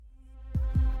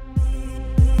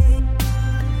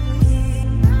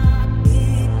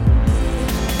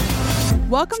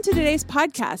Welcome to today's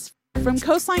podcast from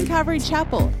Coastline Calvary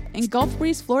Chapel in Gulf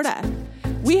Breeze, Florida.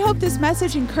 We hope this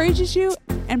message encourages you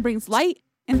and brings light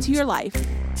into your life.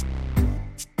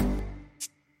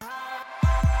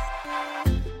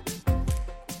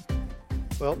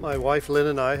 Well, my wife Lynn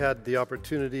and I had the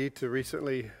opportunity to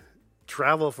recently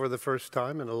travel for the first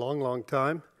time in a long, long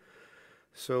time.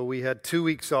 So we had 2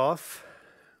 weeks off.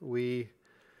 We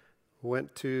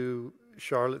went to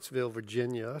Charlottesville,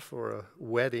 Virginia for a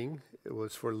wedding. It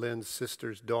was for Lynn's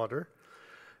sister's daughter,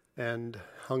 and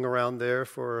hung around there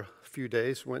for a few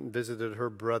days. Went and visited her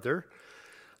brother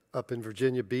up in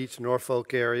Virginia Beach,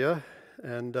 Norfolk area.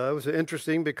 And it was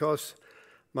interesting because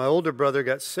my older brother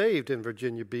got saved in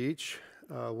Virginia Beach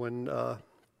when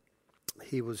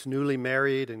he was newly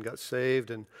married and got saved.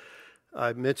 And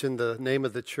I mentioned the name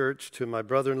of the church to my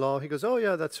brother-in-law. He goes, "Oh,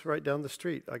 yeah, that's right down the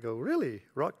street." I go, "Really?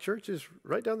 Rock Church is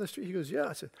right down the street?" He goes, "Yeah."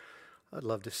 I said, "I'd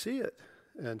love to see it."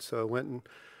 And so I went and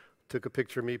took a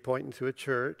picture of me pointing to a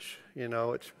church. You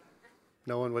know,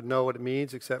 no one would know what it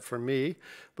means except for me.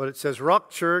 But it says Rock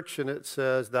Church, and it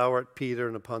says, "Thou art Peter,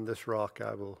 and upon this rock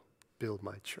I will build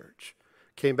my church."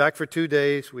 Came back for 2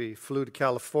 days. We flew to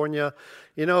California.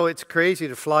 You know, it's crazy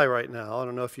to fly right now. I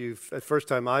don't know if the first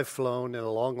time I've flown in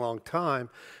a long, long time,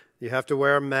 you have to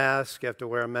wear a mask. You have to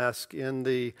wear a mask in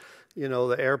the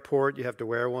airport. You have to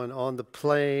wear one on the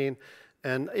plane.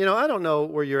 And, I don't know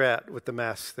where you're at with the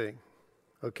mask thing,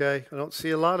 okay? I don't see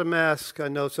a lot of masks. I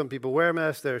know some people wear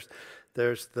masks.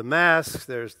 There's the masks.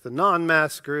 There's the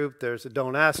non-mask group. There's the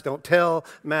don't ask, don't tell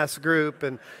mask group.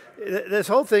 And this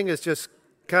whole thing is just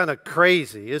kind of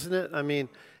crazy, isn't it? I mean,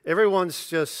 everyone's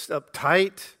just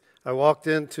uptight. I walked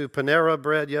into Panera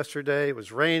Bread yesterday. It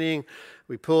was raining.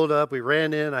 We pulled up. We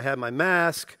ran in. I had my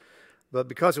mask. But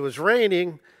because it was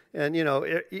raining, and,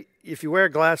 if you wear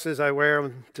glasses, I wear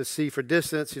them to see for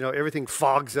distance. Everything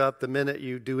fogs up the minute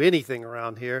you do anything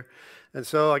around here. And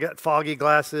so I got foggy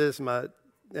glasses,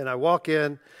 and I walk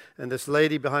in, and this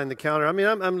lady behind the counter,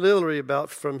 I'm literally about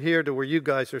from here to where you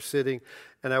guys are sitting,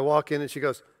 and I walk in, and she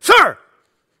goes, "Sir!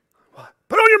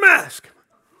 Put on your mask."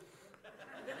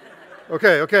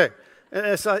 Okay.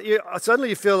 And suddenly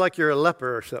you feel like you're a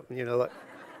leper or something, like,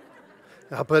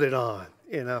 I'll put it on,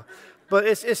 But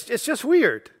it's just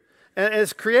weird. And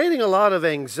it's creating a lot of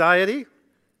anxiety.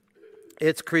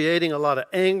 It's creating a lot of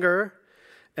anger.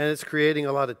 And it's creating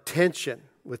a lot of tension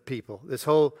with people. This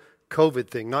whole COVID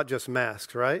thing, not just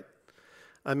masks, right?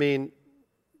 I mean,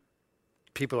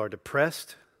 people are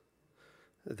depressed.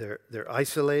 They're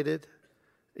isolated.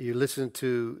 You listen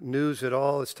to news at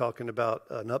all, it's talking about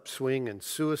an upswing in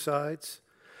suicides.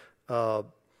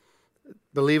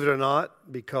 Believe it or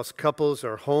not, because couples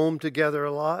are home together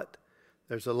a lot,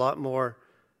 there's a lot more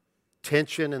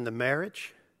tension in the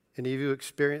marriage. Any of you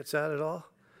experience that at all?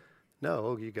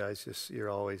 No, you guys you're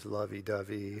always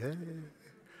lovey-dovey. Hey.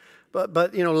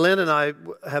 But Lynn and I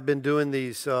have been doing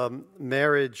these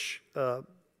marriage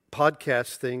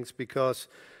podcast things because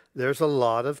there's a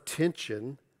lot of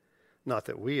tension. Not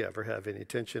that we ever have any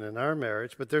tension in our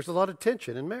marriage, but there's a lot of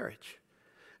tension in marriage.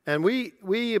 And we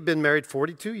have been married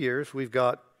 42 years. We've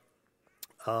got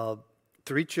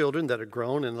 3 children that are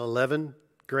grown and 11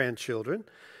 grandchildren.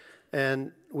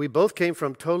 And we both came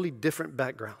from totally different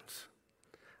backgrounds.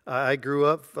 I grew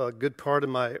up a good part of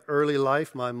my early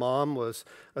life. My mom was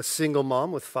a single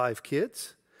mom with 5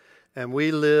 kids. And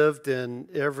we lived in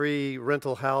every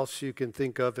rental house you can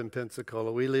think of in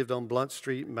Pensacola. We lived on Blunt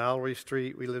Street, Mallory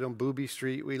Street. We lived on Booby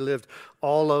Street. We lived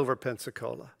all over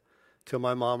Pensacola till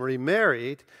my mom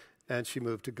remarried and she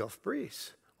moved to Gulf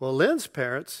Breeze. Well, Lynn's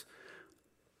parents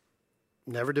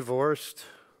never divorced.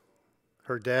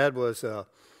 Her dad was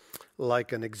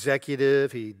like an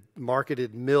executive. He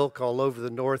marketed milk all over the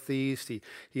Northeast.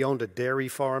 He owned a dairy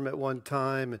farm at one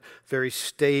time. Very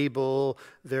stable,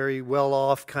 very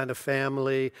well-off kind of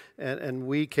family. And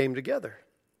we came together.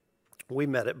 We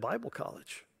met at Bible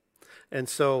college. And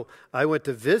so I went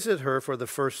to visit her for the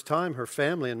first time, her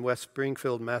family in West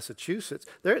Springfield, Massachusetts.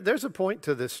 There's a point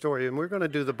to this story, and we're going to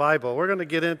do the Bible. We're going to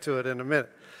get into it in a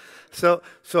minute. So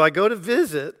I go to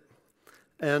visit,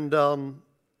 and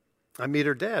I meet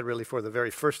her dad really for the very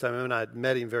first time. I had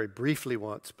met him very briefly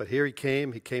once, but here he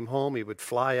came home. He would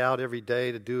fly out every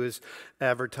day to do his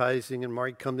advertising, and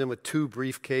Mark comes in with 2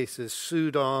 briefcases,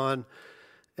 suit on,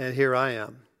 and here I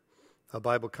am, a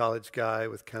Bible college guy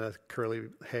with kind of curly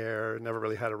hair, never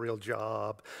really had a real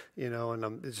job, and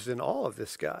I'm just in awe of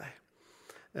this guy.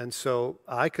 And so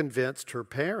I convinced her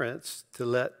parents to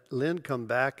let Lynn come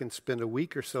back and spend a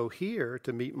week or so here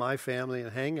to meet my family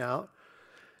and hang out.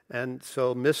 And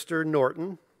so Mr.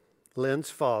 Norton, Lynn's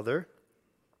father,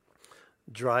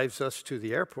 drives us to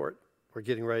the airport We're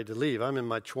getting ready to leave. I'm in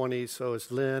my 20s, so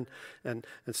is Lynn. And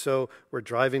so we're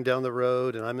driving down the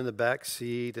road, and I'm in the back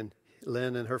seat, and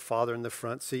Lynn and her father in the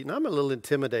front seat. And I'm a little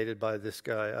intimidated by this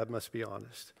guy, I must be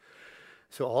honest.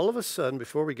 So all of a sudden,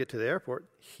 before we get to the airport,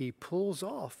 he pulls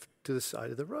off to the side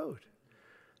of the road.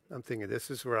 I'm thinking, this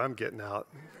is where I'm getting out.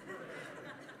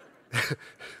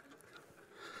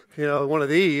 One of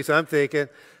these, I'm thinking.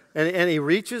 And he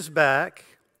reaches back,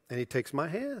 and he takes my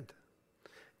hand.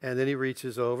 And then he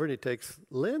reaches over, and he takes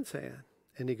Lynn's hand.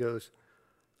 And he goes,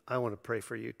 I want to pray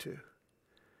for you too.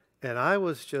 And I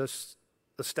was just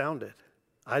astounded.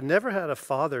 I'd never had a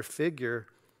father figure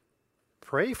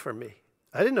pray for me.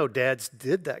 I didn't know dads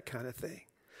did that kind of thing.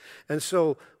 And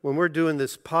so when we're doing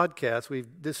this podcast,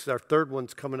 this is our third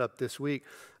one's coming up this week,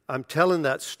 I'm telling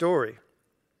that story.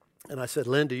 And I said,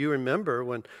 Lynn, do you remember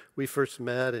when we first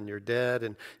met and your dad,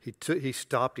 and he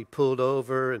stopped, he pulled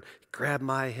over, and he grabbed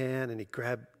my hand, and he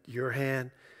grabbed your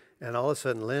hand, and all of a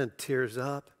sudden Lynn tears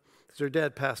up. Because her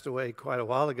dad passed away quite a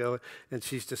while ago, and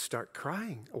she's just start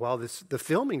crying while the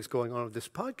filming's going on of this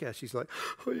podcast. She's like,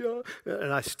 oh yeah.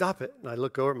 And I stop it, and I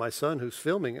look over at my son who's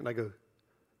filming it, and I go,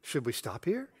 should we stop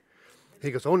here?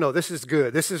 He goes, oh no, this is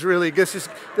good. This is really good.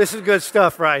 This is good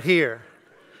stuff right here.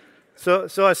 So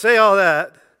I say all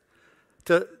that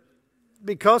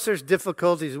because there's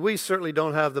difficulties. We certainly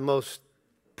don't have the most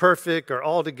perfect or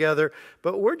all together,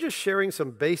 but we're just sharing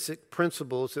some basic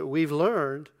principles that we've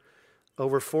learned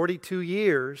over 42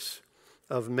 years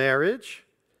of marriage,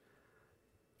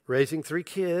 raising 3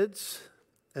 kids,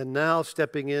 and now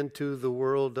stepping into the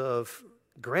world of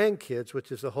grandkids,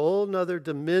 which is a whole nother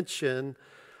dimension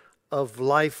of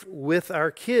life with our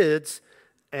kids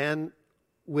and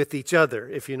with each other,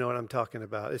 if you know what I'm talking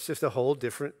about. It's just a whole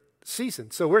different season.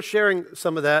 So we're sharing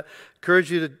some of that.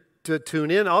 Encourage you to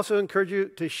tune in. Also encourage you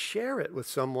to share it with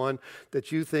someone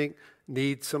that you think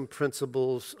needs some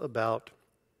principles about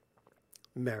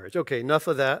marriage. Okay, enough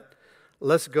of that.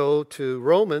 Let's go to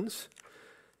Romans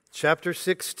chapter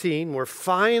 16. We're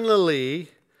finally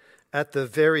at the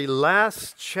very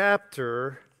last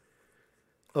chapter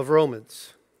of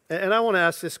Romans. And I want to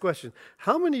ask this question.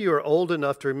 How many of you are old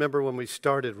enough to remember when we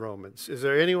started Romans? Is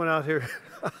there anyone out here?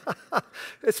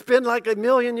 It's been like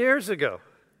 1,000,000 years ago.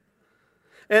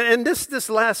 And this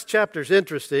last chapter is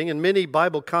interesting, and many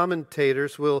Bible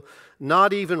commentators will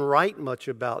not even write much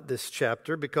about this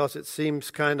chapter because it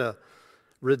seems kind of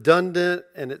redundant,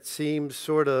 and it seems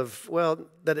sort of,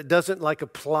 that it doesn't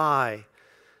apply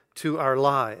to our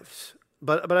lives.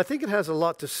 But I think it has a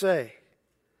lot to say.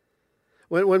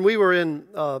 When we were in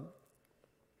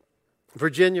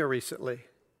Virginia recently,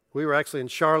 we were actually in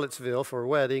Charlottesville for a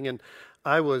wedding, and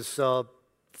I was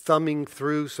thumbing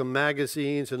through some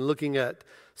magazines and looking at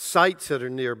sites that are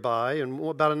nearby, and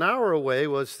about an hour away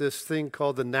was this thing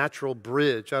called the Natural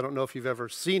Bridge. I don't know if you've ever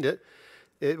seen it.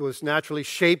 It was naturally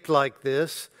shaped like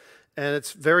this, and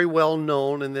it's very well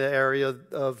known in the area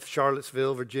of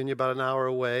Charlottesville, Virginia, about an hour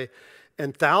away.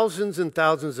 And thousands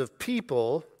of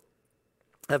people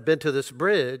have been to this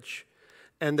bridge,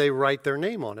 and they write their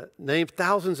name on it.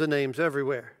 Thousands of names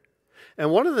everywhere. And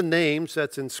one of the names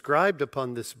that's inscribed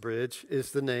upon this bridge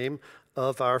is the name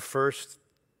of our first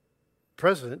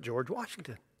president, George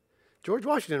Washington. George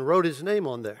Washington wrote his name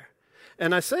on there.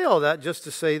 And I say all that just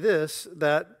to say this,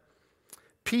 that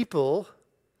people,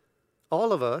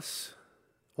 all of us,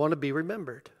 want to be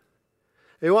remembered.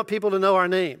 They want people to know our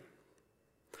name.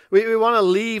 We want to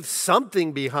leave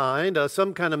something behind,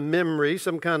 some kind of memory,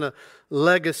 some kind of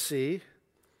legacy.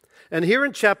 And here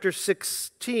in chapter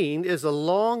 16 is a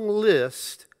long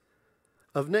list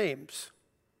of names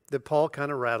that Paul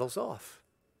kind of rattles off.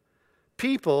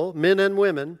 People, men and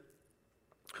women,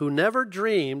 who never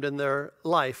dreamed in their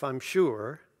life, I'm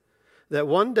sure, that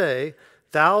one day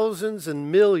thousands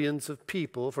and millions of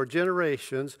people for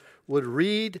generations would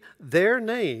read their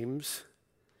names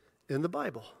in the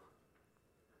Bible.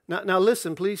 Now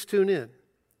listen, please tune in.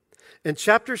 In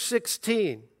chapter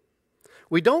 16,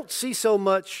 we don't see so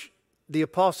much the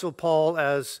Apostle Paul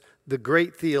as the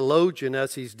great theologian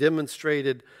as he's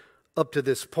demonstrated up to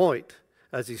this point,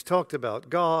 as he's talked about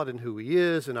God and who he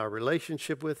is and our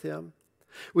relationship with him.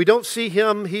 We don't see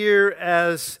him here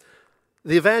as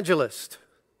the evangelist,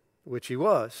 which he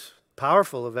was,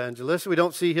 powerful evangelist. We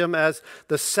don't see him as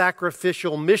the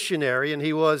sacrificial missionary, and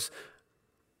he was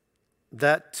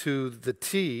that to the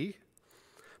T.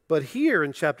 But here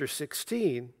in chapter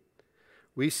 16,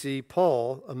 we see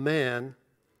Paul, a man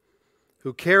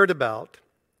who cared about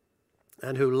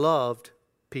and who loved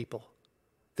people.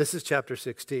 This is chapter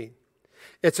 16.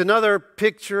 It's another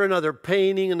picture, another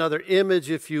painting, another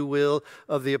image, if you will,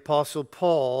 of the Apostle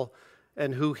Paul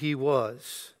and who he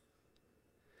was.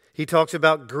 He talks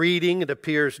about greeting. It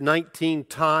appears 19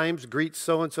 times. Greet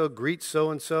so-and-so, greet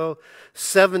so-and-so.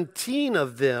 17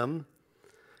 of them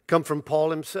come from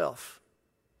Paul himself.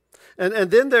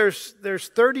 And then there's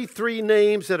 33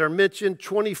 names that are mentioned,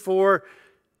 24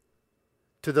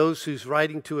 to those who's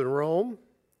writing to in Rome,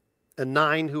 and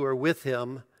 9 who are with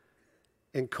him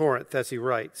in Corinth as he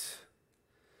writes.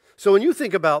 So when you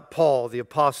think about Paul, the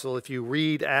apostle, if you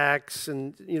read Acts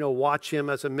and watch him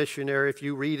as a missionary, if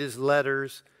you read his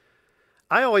letters,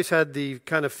 I always had the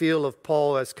kind of feel of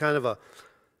Paul as kind of a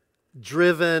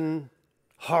driven,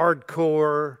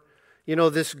 hardcore,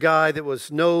 this guy that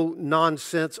was no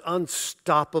nonsense,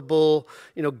 unstoppable,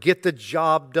 get the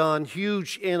job done,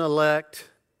 huge intellect,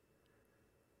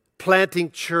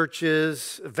 planting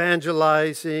churches,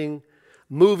 evangelizing,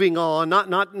 moving on,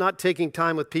 not taking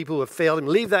time with people who have failed him.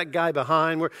 Leave that guy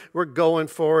behind. We're going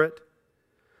for it.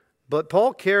 But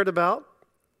Paul cared about,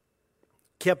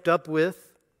 kept up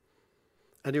with,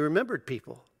 and he remembered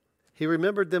people. He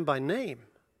remembered them by name.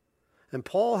 And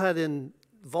Paul had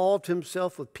involved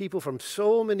himself with people from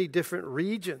so many different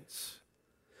regions.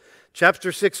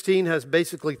 Chapter 16 has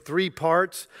basically 3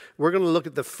 parts. We're going to look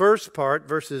at the first part,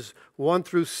 verses 1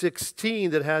 through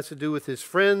 16, that has to do with his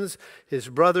friends, his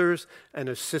brothers, and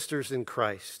his sisters in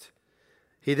Christ.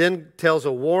 He then tells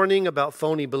a warning about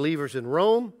phony believers in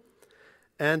Rome,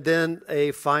 and then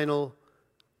a final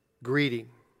greeting.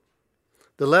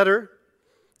 The letter,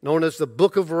 known as the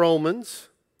Book of Romans,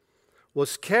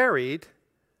 was carried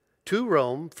to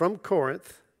Rome from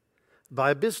Corinth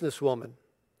by a businesswoman,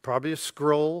 probably a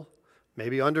scroll,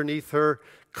 maybe underneath her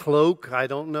cloak, I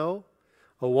don't know,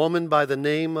 a woman by the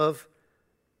name of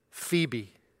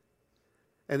Phoebe.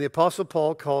 And the Apostle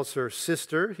Paul calls her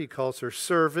sister, he calls her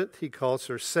servant, he calls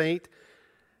her saint,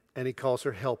 and he calls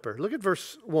her helper. Look at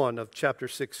verse 1 of chapter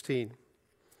 16.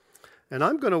 And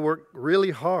I'm going to work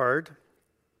really hard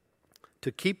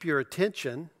to keep your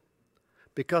attention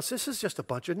because this is just a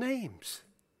bunch of names.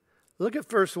 Look at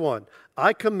verse 1.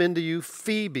 I commend to you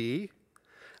Phoebe,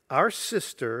 our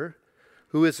sister,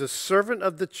 who is a servant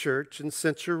of the church in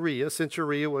Cenchrea.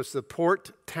 Cenchrea was the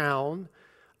port town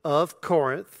of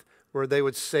Corinth where they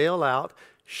would sail out.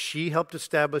 She helped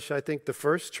establish, I think, the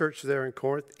first church there in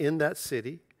Corinth in that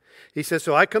city. He says,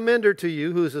 so I commend her to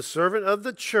you, who is a servant of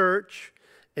the church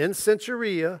in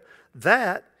Cenchrea,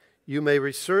 that you may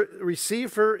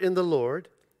receive her in the Lord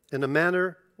in a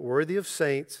manner worthy of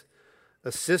saints,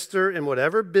 assist her in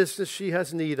whatever business she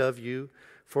has need of you,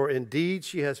 for indeed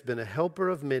she has been a helper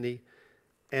of many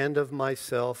and of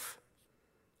myself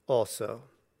also.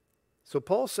 So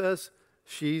Paul says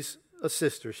she's a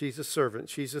sister, she's a servant,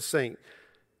 she's a saint,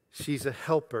 she's a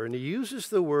helper. And he uses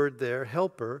the word there,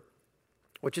 helper,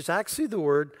 which is actually the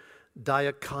word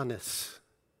diakonos,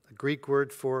 a Greek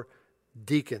word for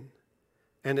deacon.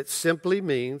 And it simply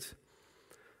means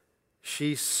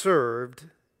she served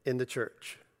in the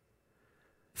church.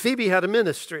 Phoebe had a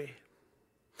ministry.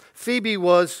 Phoebe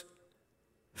was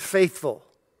faithful.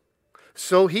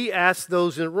 So he asked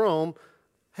those in Rome,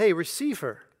 hey, receive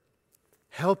her.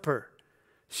 Help her.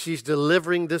 She's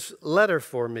delivering this letter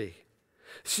for me.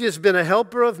 She has been a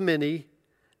helper of many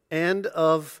and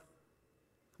of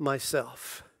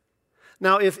myself.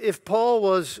 Now, if Paul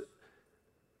was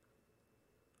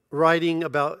writing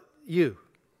about you,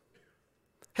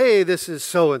 hey, this is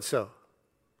so-and-so,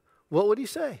 what would he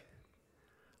say?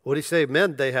 Would he say,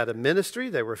 men, they had a ministry,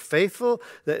 they were faithful,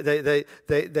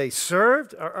 they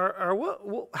served? Or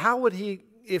what? How would he,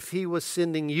 if he was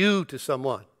sending you to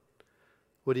someone,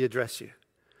 would he address you?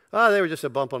 Oh, they were just a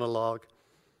bump on a log.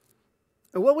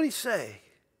 And what would he say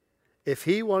if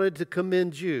he wanted to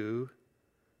commend you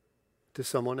to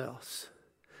someone else?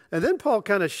 And then Paul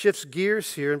kind of shifts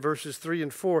gears here in verses 3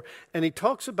 and 4, and he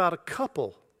talks about a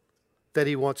couple that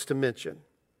he wants to mention.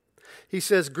 He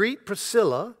says, greet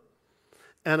Priscilla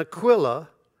and Aquila,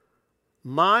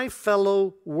 my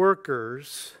fellow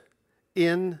workers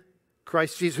in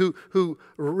Christ Jesus, who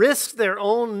risked their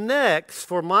own necks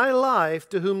for my life,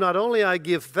 to whom not only I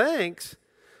give thanks,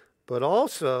 but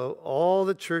also all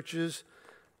the churches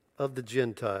of the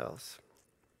Gentiles.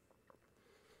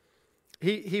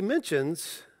 He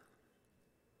mentions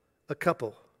a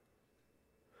couple.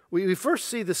 We first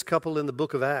see this couple in the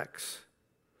book of Acts.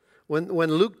 When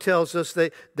Luke tells us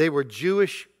they were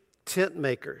Jewish tent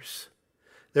makers.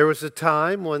 There was a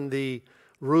time when the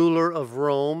ruler of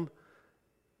Rome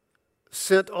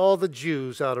sent all the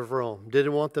Jews out of Rome,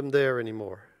 didn't want them there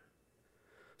anymore.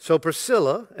 So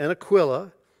Priscilla and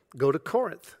Aquila go to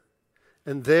Corinth,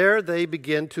 and there they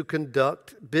begin to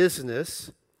conduct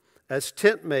business as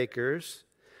tent makers.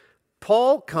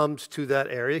 Paul comes to that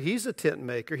area. He's a tent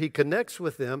maker. He connects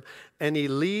with them, and he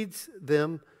leads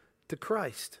them to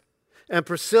Christ. And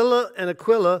Priscilla and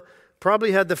Aquila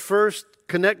probably had the first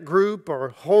connect group or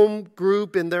home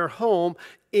group in their home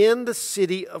in the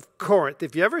city of Corinth.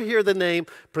 If you ever hear the name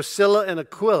Priscilla and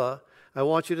Aquila, I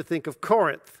want you to think of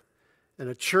Corinth and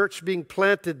a church being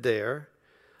planted there,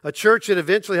 a church that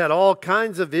eventually had all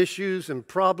kinds of issues and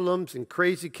problems and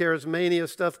crazy charismania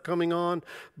stuff coming on,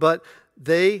 but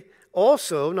they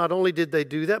also, not only did they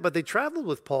do that, but they traveled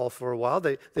with Paul for a while.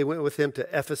 They went with him to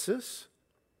Ephesus.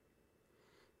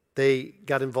 They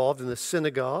got involved in the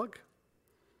synagogue.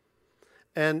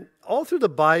 And all through the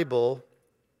Bible,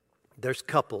 there's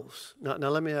couples. Now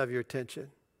let me have your attention.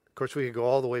 Of course, we could go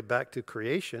all the way back to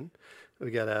creation.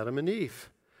 We got Adam and Eve.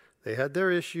 They had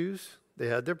their issues. They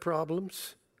had their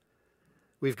problems.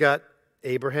 We've got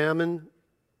Abraham and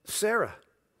Sarah.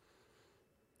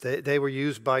 They were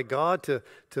used by God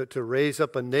to raise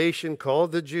up a nation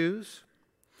called the Jews.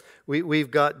 We've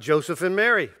got Joseph and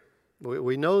Mary.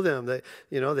 We know them.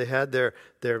 They had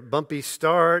their bumpy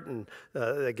start, and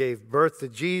they gave birth to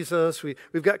Jesus.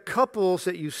 We've got couples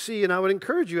that you see, and I would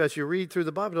encourage you as you read through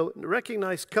the Bible to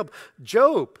recognize couple.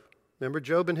 Job, remember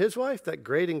Job and his wife, that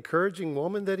great encouraging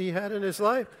woman that he had in his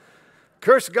life?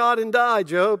 Curse God and die,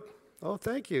 Job. Oh,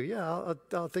 thank you. Yeah,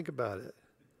 I'll think about it.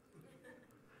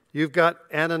 You've got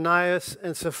Ananias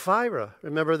and Sapphira.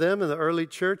 Remember them in the early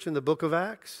church in the book of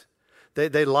Acts?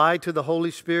 They lied to the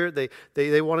Holy Spirit.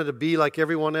 They wanted to be like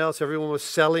everyone else. Everyone was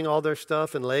selling all their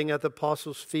stuff and laying at the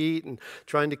apostles' feet and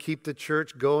trying to keep the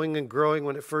church going and growing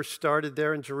when it first started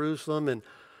there in Jerusalem. And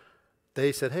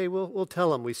they said, hey, we'll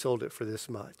tell them we sold it for this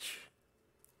much.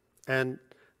 And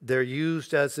they're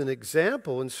used as an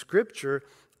example in Scripture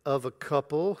of a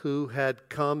couple who had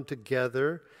come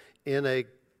together in a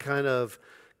kind of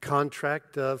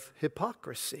contract of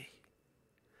hypocrisy.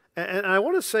 And I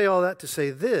want to say all that to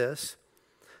say this,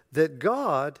 that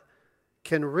God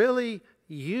can really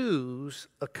use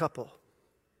a couple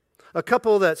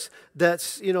that's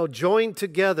joined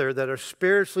together, that are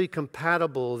spiritually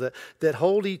compatible, that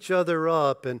hold each other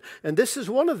up. And this is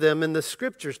one of them in the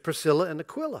Scriptures, Priscilla and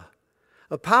Aquila.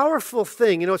 A powerful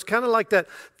thing. It's kind of like that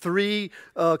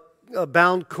a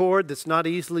bound cord that's not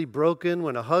easily broken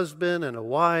when a husband and a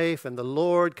wife and the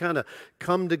Lord kind of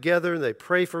come together and they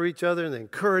pray for each other and they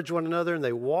encourage one another and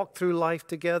they walk through life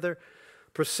together.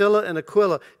 Priscilla and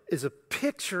Aquila is a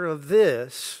picture of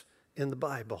this in the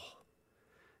Bible.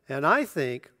 And I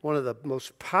think one of the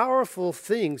most powerful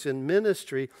things in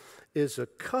ministry is a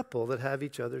couple that have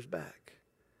each other's back,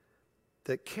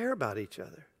 that care about each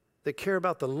other, that care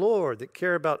about the Lord, that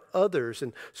care about others.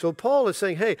 And so Paul is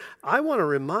saying, hey, I want to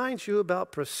remind you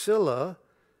about Priscilla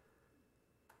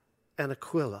and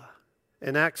Aquila.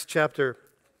 In Acts chapter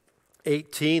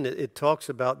 18, it talks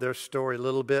about their story a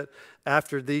little bit.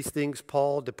 After these things,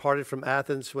 Paul departed from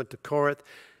Athens, went to Corinth,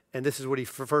 and this is where he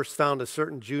first found a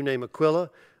certain Jew named Aquila,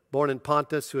 born in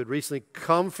Pontus, who had recently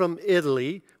come from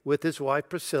Italy with his wife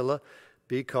Priscilla,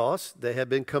 because they had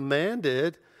been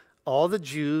commanded, all the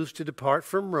Jews, to depart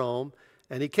from Rome,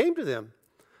 and he came to them.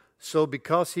 So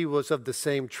because he was of the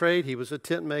same trade, he was a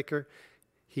tent maker,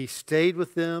 he stayed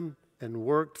with them and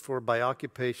worked, for by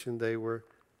occupation they were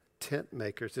tent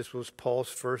makers. This was Paul's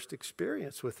first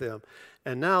experience with them.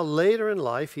 And now later in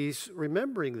life, he's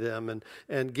remembering them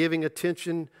and giving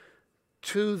attention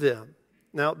to them.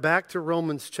 Now back to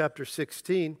Romans chapter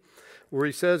 16, where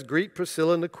he says, greet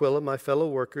Priscilla and Aquila, my fellow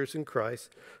workers in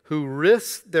Christ, who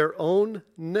risked their own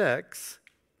necks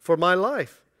for my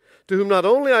life, to whom not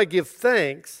only I give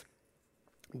thanks,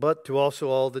 but to also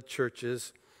all the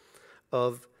churches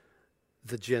of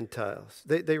the Gentiles.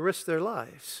 They risked their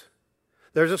lives.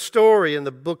 There's a story in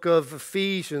the book of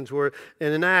Ephesians and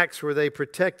in Acts where they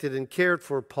protected and cared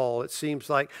for Paul. It seems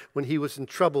like when he was in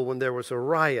trouble, when there was a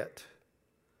riot.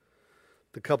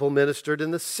 The couple ministered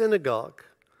in the synagogue.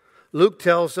 Luke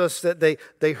tells us that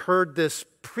they heard this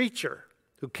preacher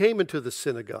who came into the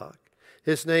synagogue.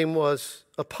 His name was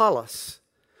Apollos.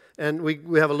 And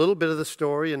we have a little bit of the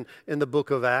story in the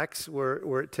book of Acts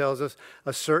where it tells us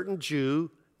a certain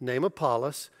Jew named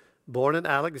Apollos, born in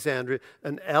Alexandria,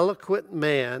 an eloquent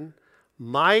man,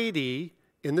 mighty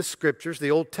in the Scriptures,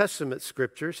 the Old Testament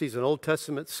Scriptures. He's an Old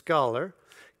Testament scholar,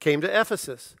 came to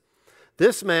Ephesus.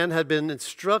 This man had been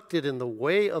instructed in the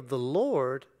way of the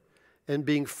Lord, and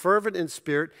being fervent in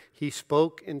spirit, he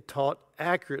spoke and taught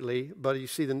accurately. But you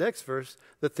see the next verse,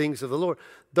 the things of the Lord.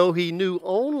 Though he knew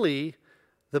only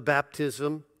the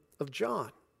baptism of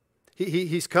John.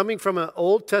 He's coming from an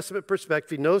Old Testament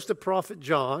perspective. He knows the prophet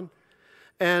John.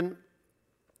 And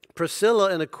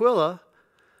Priscilla and Aquila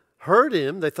heard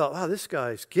him. They thought, wow, this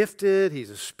guy's gifted.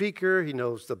 He's a speaker. He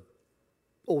knows the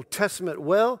Old Testament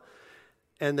well.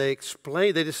 and they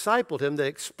discipled him, they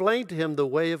explained to him the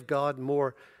way of God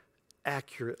more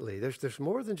accurately. There's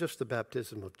more than just the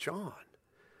baptism of John,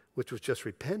 which was just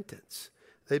repentance.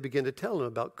 They began to tell him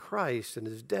about Christ and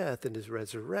his death and his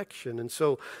resurrection. And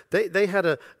so they had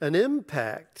an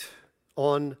impact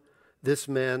on this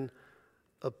man,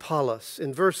 Apollos.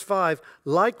 In verse 5,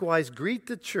 likewise greet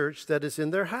the church that is in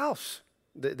their house.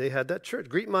 They had that church.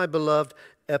 Greet my beloved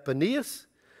Epaenetus,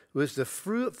 who is the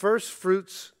first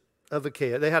fruits of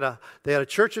Achaia. They had a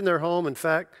church in their home. In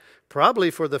fact,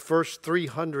 probably for the first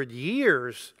 300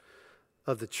 years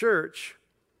of the church,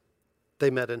 they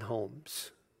met in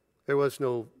homes. There was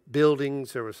no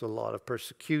buildings. There was a lot of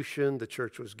persecution. The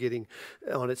church was getting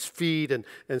on its feet. And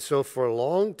so for a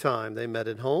long time, they met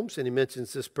in homes. And he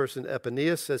mentions this person,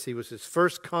 Epaenetus, says he was his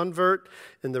first convert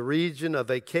in the region of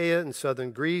Achaia in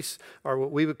southern Greece, or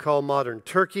what we would call modern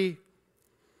Turkey.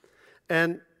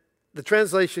 And the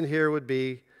translation here would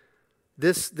be,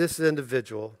 this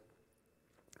individual,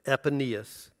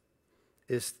 Epaenetus,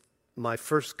 is my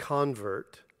first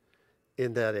convert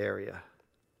in that area.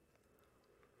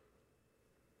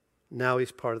 Now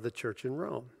he's part of the church in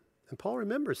Rome. And Paul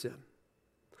remembers him.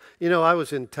 You know, I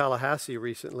was in Tallahassee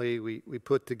recently. We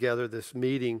put together this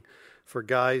meeting for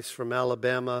guys from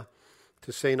Alabama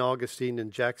to St. Augustine and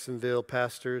Jacksonville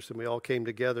pastors, and we all came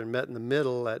together and met in the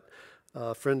middle at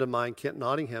a friend of mine, Kent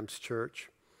Nottingham's church.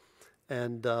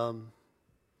 And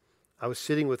I was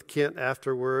sitting with Kent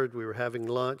afterward. We were having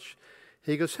lunch.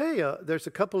 He goes, hey, there's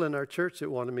a couple in our church that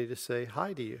wanted me to say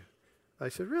hi to you. I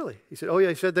said, really? He said, oh yeah,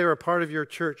 he said they were a part of your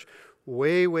church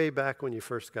way, way back when you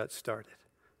first got started.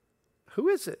 Who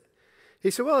is it?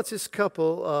 He said, well, it's this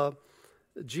couple,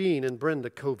 Gene and Brenda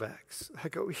Kovacs. I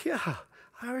go, yeah,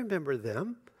 I remember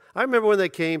them. I remember when they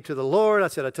came to the Lord. I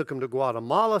said, I took them to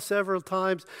Guatemala several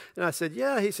times. And I said,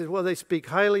 yeah. He said, well, they speak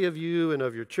highly of you and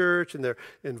of your church, and they're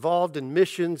involved in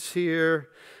missions here.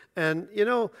 And, you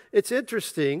know, it's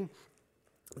interesting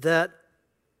that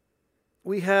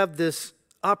we have this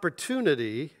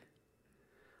opportunity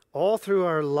all through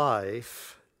our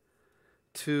life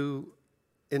to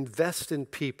invest in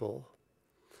people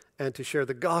and to share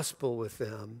the gospel with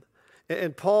them.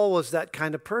 And Paul was that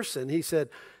kind of person. He said,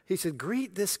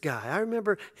 greet this guy. I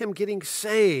remember him getting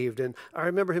saved, and I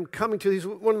remember him coming to, he's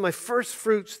one of my first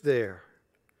fruits there.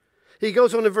 He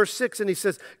goes on to verse 6 and he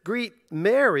says, greet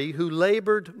Mary, who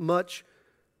labored much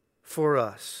for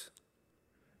us.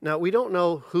 Now, we don't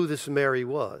know who this Mary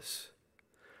was,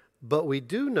 but we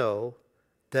do know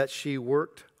that she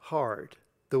worked hard.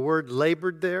 The word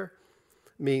labored there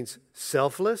means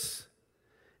selfless.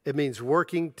 It means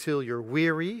working till you're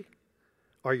weary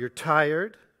or you're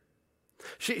tired.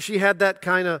 She had that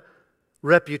kind of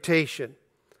reputation.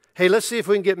 Hey, let's see if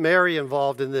we can get Mary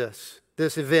involved in this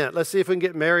event. Let's see if we can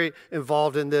get Mary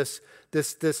involved in this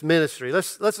ministry.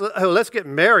 Let's get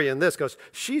Mary in this because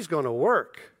she's going to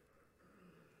work.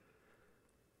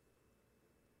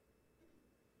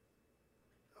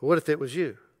 What if it was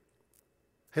you?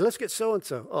 Hey, let's get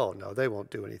so-and-so. Oh, no, they won't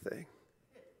do anything.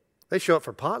 They show up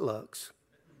for potlucks.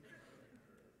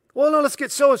 Well, no, let's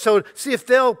get so-and-so, see if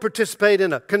they'll participate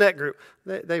in a connect group.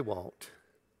 They won't.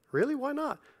 Really? Why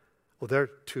not? Well,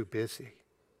 they're too busy.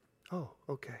 Oh,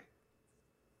 okay.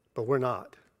 But we're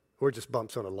not. We're just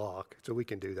bumps on a log, so we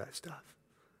can do that stuff.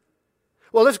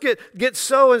 Well, let's get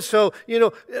so-and-so,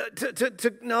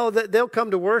 no, they'll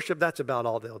come to worship. That's about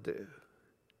all they'll do.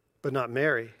 But not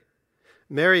Mary.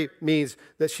 Mary means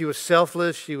that she was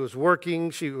selfless, she was working,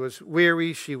 she was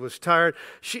weary, she was tired.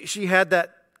 She had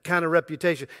that kind of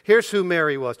reputation. Here's who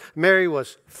Mary was. Mary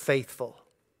was faithful.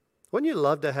 Wouldn't you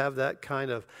love to have that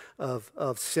kind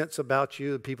of sense about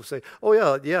you? People say, oh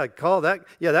yeah, call that,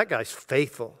 yeah, that guy's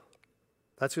faithful.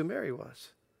 That's who Mary was.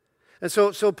 And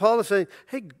so Paul is saying,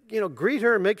 hey, greet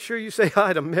her and make sure you say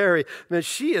hi to Mary. Man,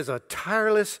 she is a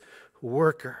tireless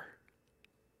worker.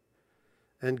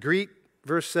 And greet,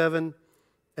 verse 7,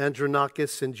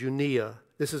 Andronicus and Junia.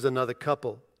 This is another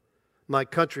couple. My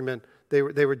countrymen, they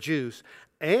were Jews.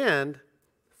 And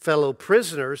fellow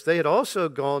prisoners, they had also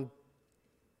gone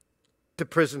to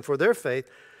prison for their faith.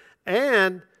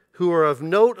 And who are of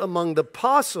note among the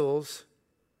apostles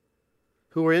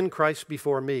who were in Christ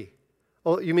before me.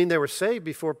 Oh, you mean they were saved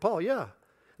before Paul? Yeah.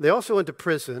 They also went to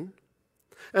prison.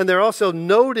 And they're also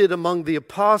noted among the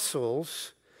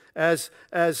apostles as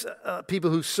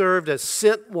people who served as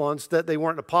sent ones, that they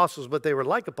weren't apostles, but they were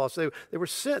like apostles. They were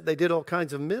sent. They did all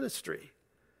kinds of ministry.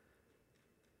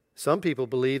 Some people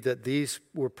believe that these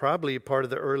were probably a part of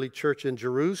the early church in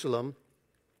Jerusalem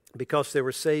because they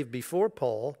were saved before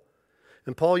Paul.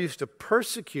 And Paul used to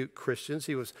persecute Christians.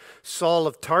 He was Saul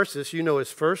of Tarsus, you know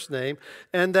his first name,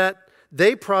 and that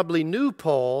they probably knew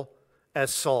Paul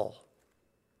as Saul.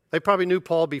 They probably knew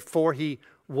Paul before he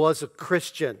was a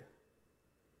Christian.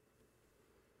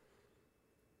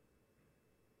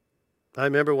 I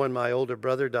remember when my older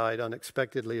brother died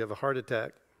unexpectedly of a heart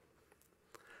attack.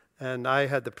 And I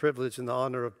had the privilege and the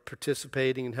honor of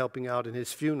participating and helping out in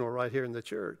his funeral right here in the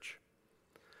church.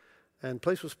 And the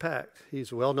place was packed.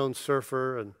 He's a well-known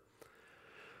surfer, and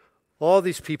all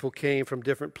these people came from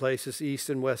different places, east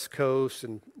and west coast,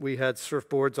 and we had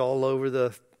surfboards all over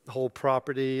the whole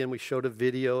property, and we showed a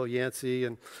video of Yancey,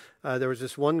 and there was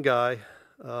this one guy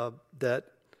that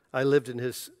I lived in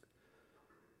his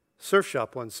surf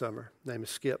shop one summer, named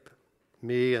Skip.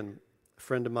 Me and a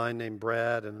friend of mine named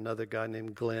Brad and another guy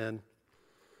named Glenn.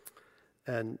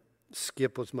 And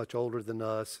Skip was much older than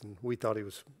us, and we thought he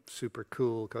was super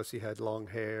cool because he had long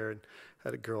hair and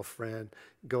had a girlfriend.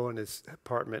 Go in his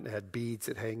apartment and had beads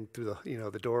that hang through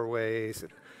the doorways.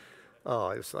 And,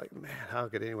 it was like, man, how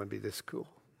could anyone be this cool?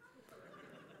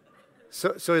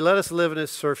 So he let us live in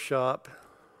his surf shop.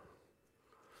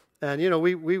 And,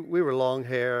 we were long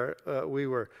hair. We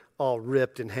were all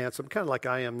ripped and handsome, kind of like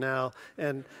I am now.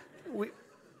 And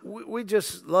we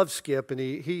just loved Skip, and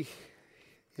he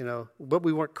but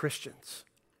we weren't Christians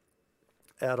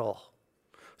at all.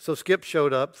 So Skip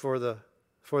showed up for the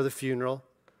funeral.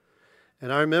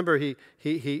 And I remember he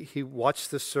watched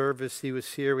the service. He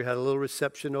was here. We had a little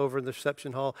reception over in the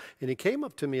reception hall. And he came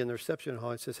up to me in the reception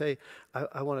hall and says, hey,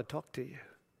 I want to talk to you.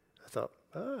 I thought,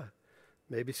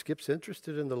 maybe Skip's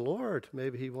interested in the Lord.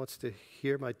 Maybe he wants to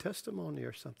hear my testimony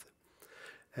or something.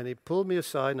 And he pulled me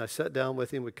aside, and I sat down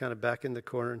with him. We kind of back in the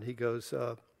corner, and he goes,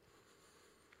 I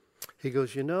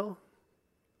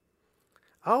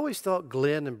always thought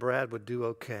Glenn and Brad would do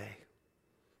okay,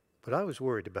 but I was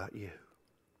worried about you.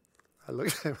 I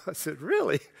looked at him, I said,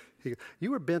 really? He goes,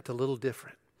 you were bent a little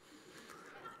different.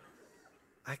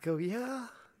 I go, yeah.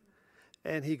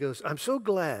 And he goes, I'm so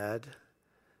glad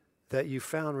that you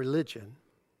found religion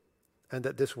and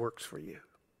that this works for you.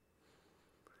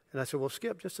 And I said, well,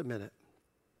 Skip, just a minute.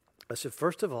 I said,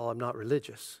 first of all, I'm not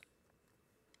religious.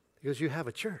 He goes, you have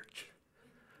a church.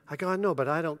 I go, I know, but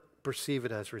I don't perceive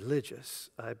it as religious.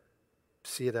 I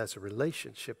see it as a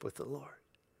relationship with the Lord.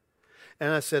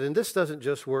 And I said, and this doesn't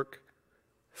just work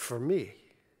for me.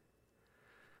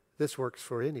 This works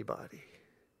for anybody.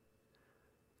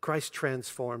 Christ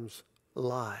transforms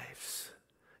lives.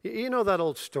 You know that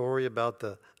old story about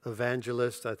the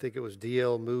evangelist? I think it was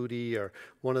D.L. Moody or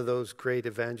one of those great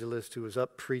evangelists who was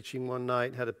up preaching one night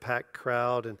and had a packed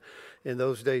crowd. And in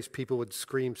those days, people would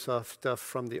scream stuff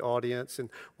from the audience.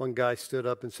 And one guy stood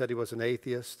up and said he was an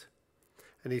atheist.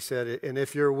 And he said, and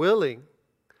if you're willing,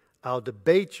 I'll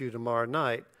debate you tomorrow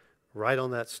night right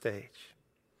on that stage.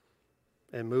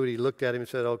 And Moody looked at him and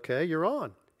said, okay, you're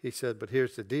on. He said, but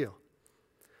here's the deal.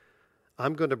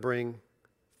 I'm going to bring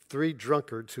 3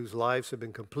 drunkards whose lives have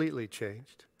been completely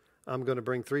changed. I'm going to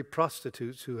bring 3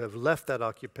 prostitutes who have left that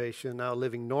occupation, now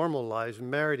living normal lives,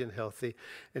 married and healthy.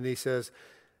 And he says,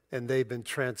 and they've been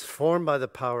transformed by the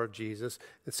power of Jesus.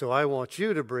 And so I want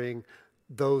you to bring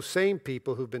those same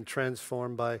people who've been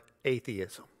transformed by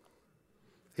atheism.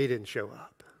 He didn't show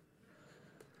up.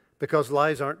 Because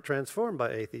lives aren't transformed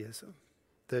by atheism.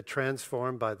 They're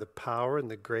transformed by the power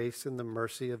and the grace and the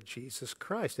mercy of Jesus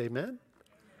Christ. Amen?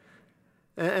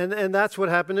 And that's what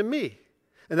happened to me.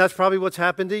 And that's probably what's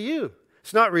happened to you.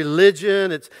 It's not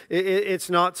religion. It's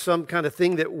not some kind of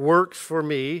thing that works for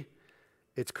me.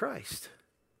 It's Christ.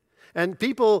 And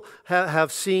people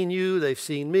have seen you. They've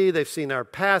seen me. They've seen our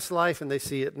past life, and they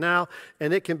see it now.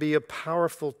 And it can be a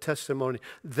powerful testimony.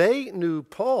 They knew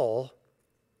Paul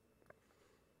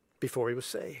before he was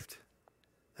saved.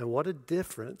 And what a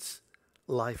difference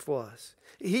life was.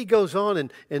 He goes on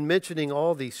in mentioning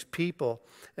all these people,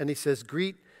 and he says,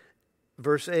 greet,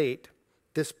 verse 8,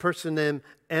 this person named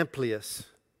Amplias.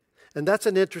 And that's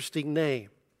an interesting name.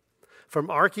 From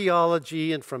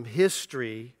archaeology and from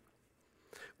history,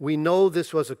 we know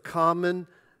this was a common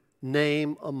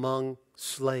name among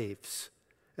slaves.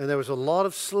 And there was a lot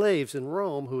of slaves in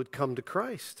Rome who had come to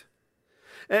Christ.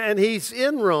 And he's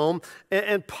in Rome,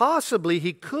 and possibly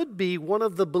he could be one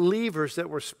of the believers that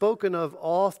were spoken of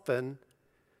often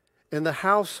in the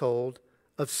household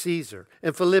of Caesar.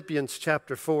 In Philippians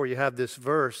chapter 4, you have this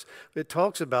verse. It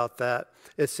talks about that.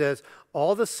 It says,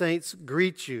 all the saints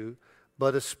greet you,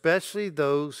 but especially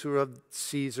those who are of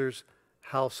Caesar's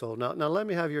household. Now let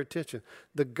me have your attention.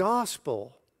 The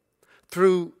gospel,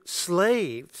 through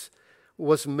slaves,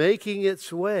 was making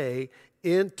its way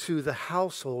into the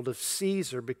household of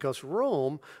Caesar because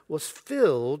Rome was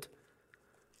filled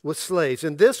with slaves.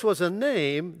 And this was a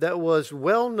name that was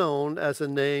well known as a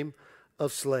name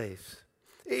of slaves.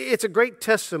 It's a great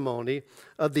testimony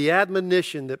of the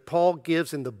admonition that Paul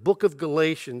gives in the book of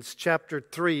Galatians, chapter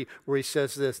 3, where he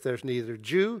says this: there's neither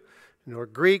Jew nor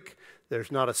Greek, there's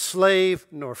not a slave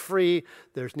nor free,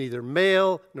 there's neither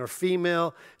male nor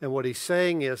female. And what he's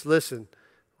saying is, listen,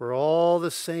 we're all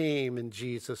the same in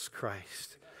Jesus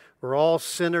Christ. We're all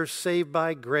sinners saved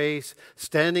by grace,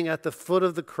 standing at the foot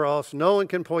of the cross. No one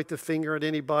can point the finger at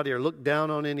anybody or look down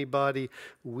on anybody.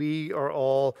 We are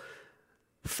all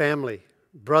family,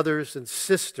 brothers and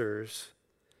sisters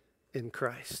in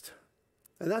Christ.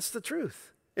 And that's the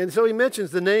truth. And so he mentions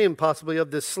the name possibly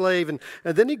of this slave. And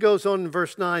then he goes on in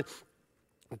verse 9,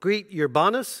 greet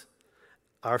Urbanus,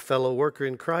 our fellow worker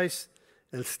in Christ,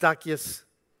 and Stachys,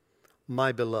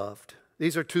 my beloved.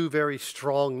 These are two very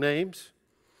strong names.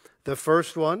 The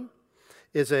first one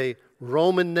is a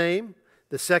Roman name.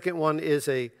 The second one is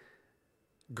a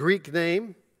Greek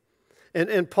name.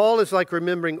 And Paul is like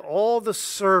remembering all the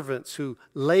servants who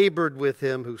labored with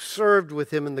him, who served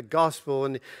with him in the gospel,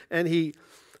 and he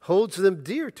holds them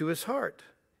dear to his heart.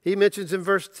 He mentions in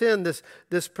verse 10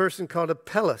 this person called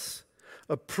Apelles,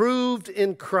 approved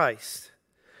in Christ.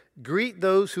 Greet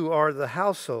those who are the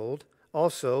household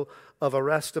also of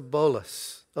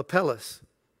Aristobulus, Apelles.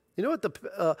 You know what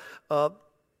the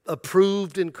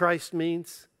approved in Christ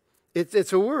means?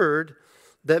 It's a word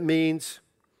that means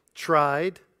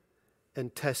tried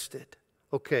and tested.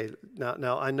 Okay,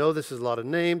 now I know this is a lot of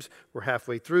names. We're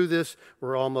halfway through this.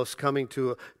 We're almost coming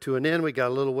to an end. We got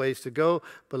a little ways to go.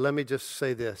 But let me just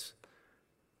say this.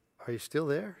 Are you still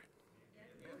there?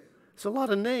 It's a lot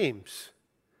of names.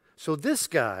 So this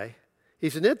guy,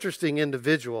 he's an interesting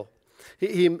individual.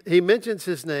 He mentions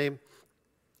his name,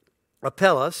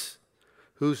 Apelles,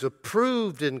 who's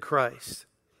approved in Christ.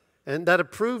 And that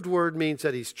approved word means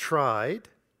that he's tried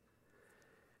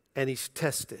and he's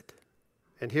tested.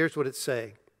 And here's what it's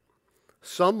saying.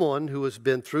 Someone who has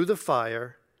been through the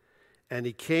fire and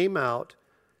he came out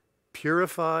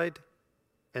purified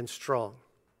and strong.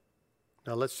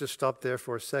 Now let's just stop there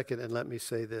for a second and let me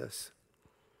say this.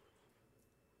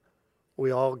 We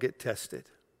all get tested.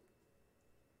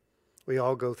 We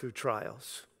all go through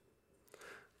trials.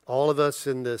 All of us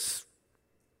in this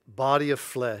body of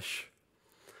flesh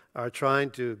are trying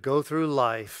to go through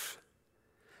life,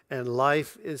 and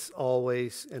life is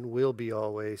always and will be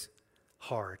always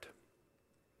hard.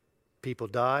 People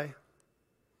die.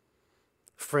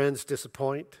 Friends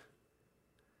disappoint.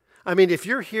 I mean, if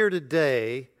you're here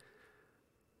today,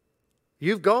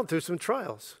 you've gone through some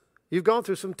trials. You've gone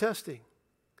through some testing.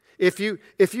 If you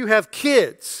have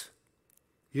kids,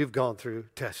 you've gone through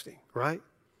testing, right?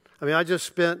 I mean, I just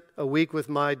spent a week with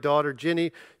my daughter,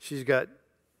 Jenny. She's got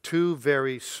 2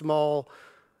 very small,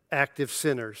 active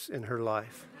sinners in her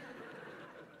life.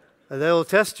 And they'll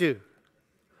test you.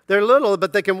 They're little,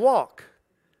 but they can walk.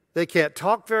 They can't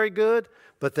talk very good,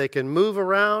 but they can move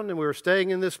around. And we were staying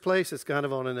in this place. It's kind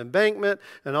of on an embankment.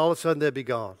 And all of a sudden, they'd be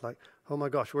gone. Like, oh my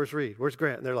gosh, where's Reed? Where's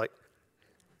Grant? And they're like,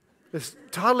 this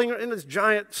toddling in this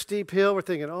giant steep hill. We're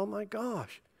thinking, oh my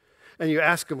gosh. And you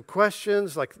ask them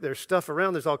questions, like there's stuff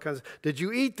around, there's all kinds of, did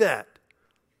you eat that?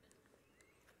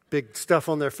 Big stuff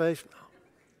on their face?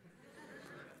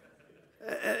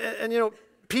 No. And you know,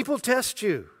 people test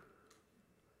you.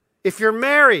 If you're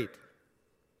married,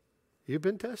 you've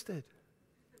been tested.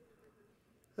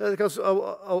 Because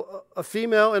a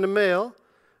female and a male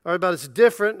are about as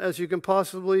different as you can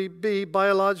possibly be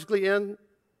biologically and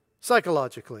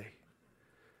psychologically.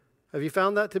 Have you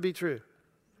found that to be true?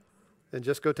 Then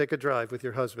just go take a drive with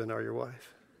your husband or your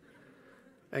wife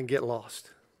and get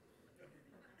lost.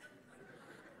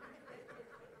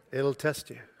 It'll test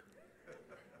you.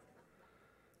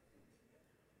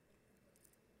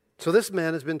 So this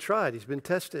man has been tried. He's been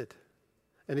tested.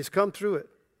 And he's come through it.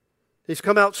 He's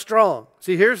come out strong.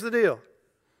 See, here's the deal.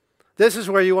 This is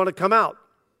where you want to come out.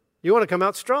 You want to come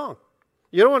out strong.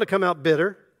 You don't want to come out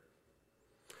bitter.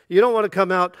 You don't want to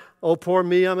come out, oh, poor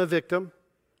me, I'm a victim.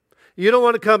 You don't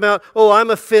want to come out, oh, I'm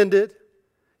offended.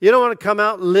 You don't want to come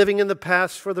out living in the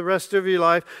past for the rest of your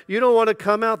life. You don't want to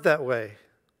come out that way.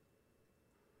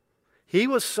 He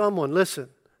was someone, listen,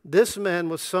 this man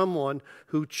was someone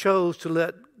who chose to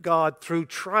let God, through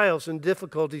trials and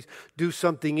difficulties, do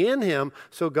something in him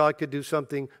so God could do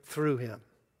something through him.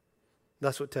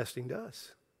 That's what testing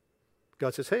does.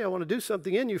 God says, hey, I want to do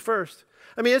something in you first.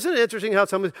 I mean, isn't it interesting how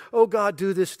someone says, oh, God,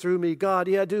 do this through me. God,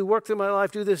 yeah, do work through my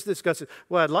life, do this. God says,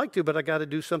 well, I'd like to, but I got to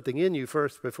do something in you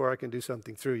first before I can do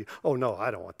something through you. Oh, no,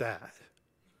 I don't want that.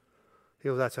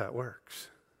 That's how it works.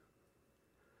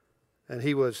 And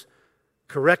he was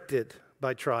corrected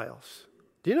by trials.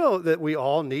 Do you know that we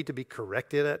all need to be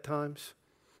corrected at times?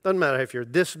 Doesn't matter if you're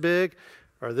this big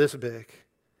or this big.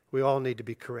 We all need to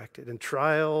be corrected. And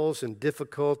trials and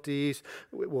difficulties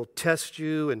will test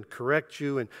you and correct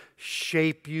you and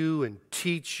shape you and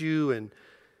teach you. And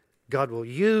God will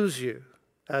use you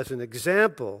as an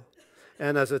example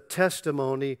and as a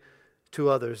testimony to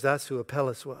others. That's who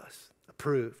Apelles was,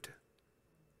 approved.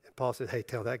 And Paul said, hey,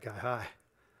 tell that guy hi.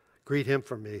 Greet him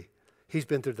for me. He's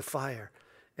been through the fire,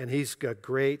 and he's a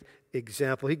great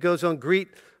example. He goes on, greet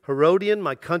Herodian,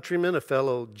 my countryman, a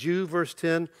fellow Jew, verse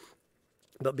 10.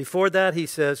 But before that, he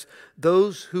says,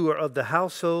 those who are of the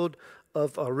household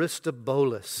of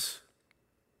Aristobulus.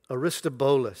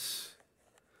 Aristobulus.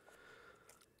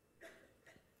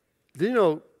 Do you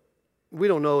know, we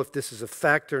don't know if this is a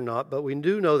fact or not, but we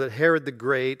do know that Herod the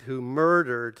Great, who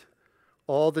murdered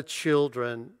all the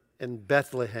children in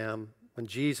Bethlehem when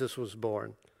Jesus was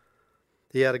born,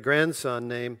 he had a grandson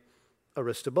named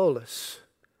Aristobulus.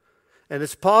 And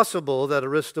it's possible that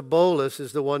Aristobulus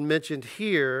is the one mentioned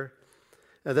here,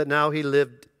 and that now he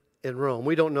lived in Rome.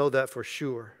 We don't know that for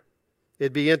sure.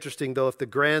 It'd be interesting, though, if the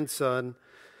grandson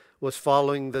was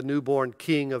following the newborn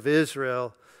king of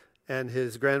Israel and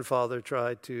his grandfather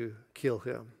tried to kill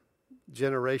him.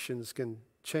 Generations can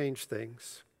change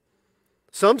things.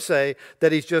 Some say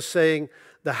that he's just saying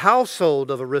the household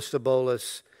of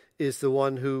Aristobulus is the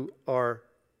one who are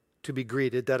to be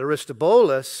greeted, that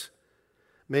Aristobulus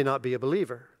may not be a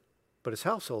believer, but his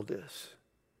household is.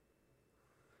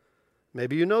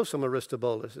 Maybe you know some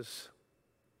Aristobuluses,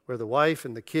 where the wife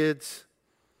and the kids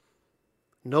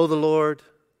know the Lord.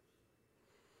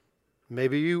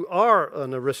 Maybe you are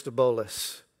an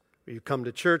Aristobulus. You come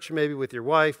to church maybe with your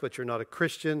wife, but you're not a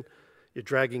Christian. You're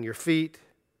dragging your feet.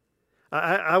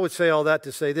 I would say all that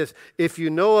to say this. If you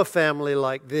know a family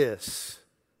like this,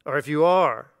 or if you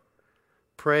are,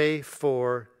 pray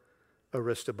for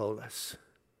Aristobulus,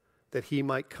 that he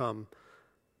might come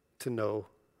to know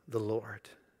the Lord.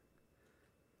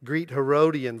 Greet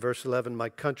Herodian, verse 11, my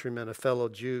countryman, a fellow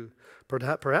Jew,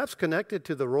 perhaps connected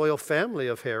to the royal family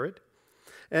of Herod.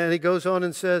 And he goes on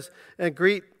and says, and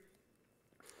greet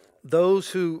those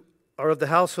who are of the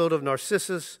household of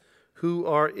Narcissus, who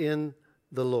are in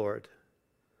the Lord.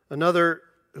 Another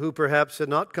who perhaps had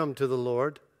not come to the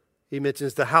Lord, he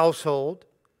mentions the household.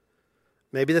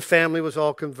 Maybe the family was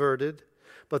all converted,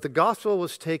 but the gospel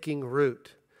was taking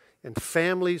root, and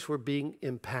families were being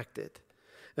impacted.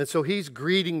 And so he's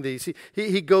greeting these.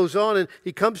 He goes on and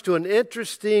he comes to an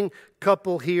interesting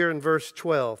couple here in verse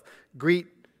 12. Greet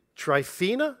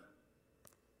Tryphena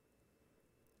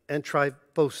and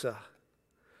Tryphosa,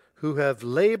 who have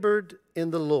labored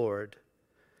in the Lord.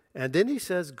 And then he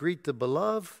says, greet the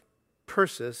beloved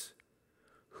Persis,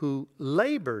 who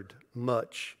labored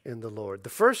much in the Lord. The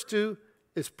first two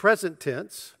is present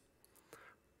tense.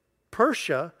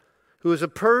 Persia, who is a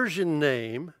Persian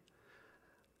name,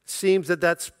 seems that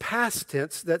that's past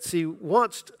tense, that she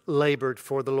once labored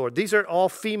for the Lord. These are all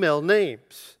female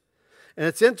names. And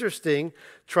it's interesting,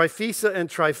 Tryphosa and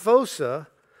Tryphosa,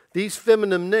 these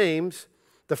feminine names,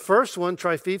 the first one,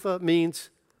 Tryphosa, means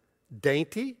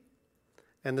dainty,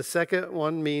 and the second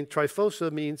one,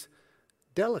 Tryphosa, means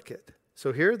delicate.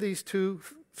 So here are these two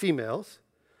females,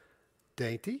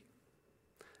 dainty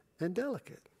and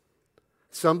delicate.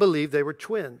 Some believe they were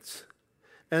twins,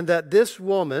 and that this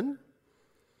woman,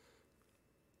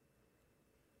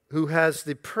 who has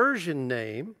the Persian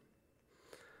name,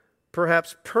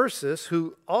 perhaps Persis,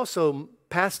 who also,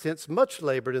 past tense, much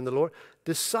labored in the Lord,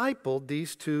 discipled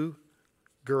these two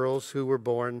girls who were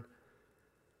born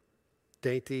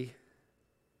dainty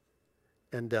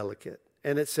and delicate.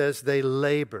 And it says they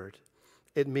labored.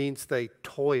 It means they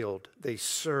toiled, they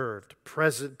served,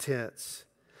 present tense.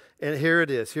 And here it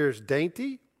is. Here's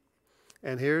dainty,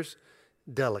 and here's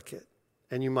delicate.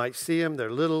 And you might see them,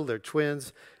 they're little, they're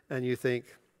twins, and you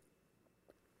think,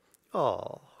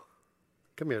 oh,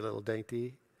 come here, little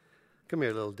dainty. Come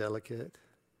here, little delicate.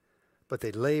 But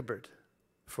they labored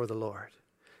for the Lord.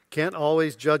 Can't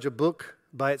always judge a book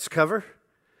by its cover.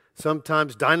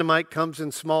 Sometimes dynamite comes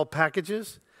in small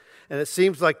packages. And it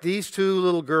seems like these two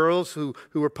little girls who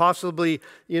were possibly,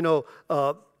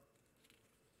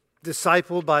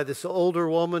 discipled by this older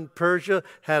woman, Persia,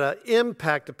 had an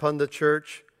impact upon the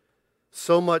church,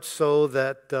 so much so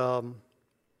that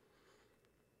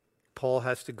Paul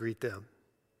has to greet them.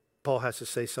 Paul has to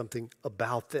say something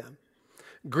about them.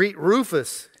 Greet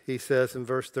Rufus, he says in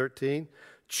verse 13,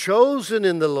 chosen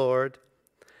in the Lord,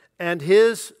 and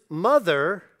his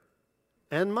mother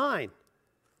and mine.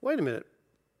 Wait a minute.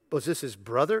 Was this his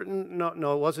brother?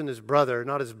 No, it wasn't his brother,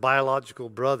 not his biological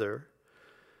brother.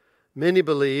 Many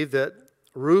believe that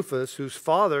Rufus, whose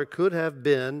father could have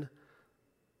been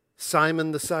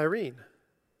Simon the Cyrene,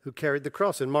 who carried the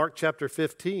cross. In Mark chapter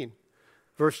 15,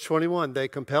 Verse 21, they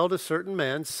compelled a certain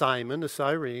man, Simon, a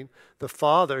Cyrene, the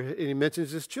father, and he mentions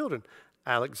his children,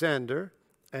 Alexander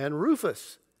and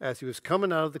Rufus, as he was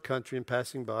coming out of the country and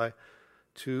passing by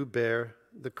to bear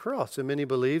the cross. And many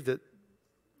believe that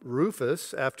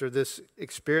Rufus, after this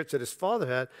experience that his father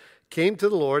had, came to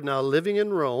the Lord, now living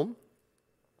in Rome,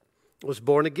 was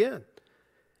born again.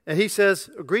 And he says,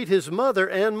 greet his mother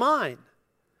and mine.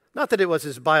 Not that it was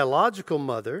his biological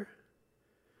mother,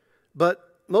 but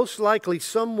most likely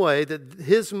some way that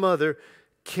his mother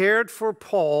cared for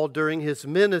Paul during his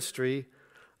ministry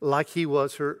like he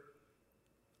was her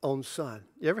own son.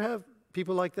 You ever have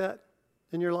people like that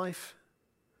in your life?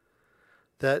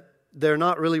 That they're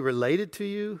not really related to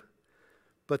you,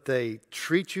 but they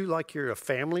treat you like you're a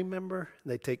family member,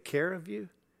 and they take care of you?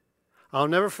 I'll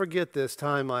never forget this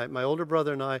time. My older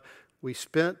brother and I, we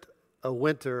spent a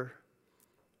winter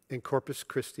in Corpus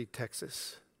Christi,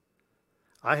 Texas.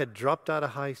 I had dropped out of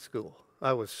high school.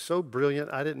 I was so brilliant,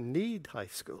 I didn't need high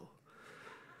school.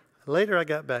 Later, I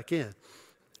got back in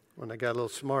when I got a little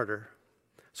smarter.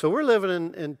 So we're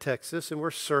living in Texas, and we're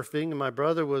surfing, and my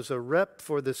brother was a rep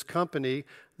for this company,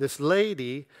 this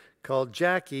lady called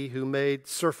Jackie, who made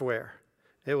surfwear.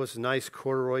 It was nice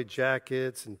corduroy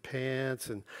jackets and pants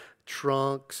and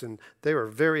trunks, and they were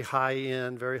very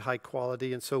high-end, very high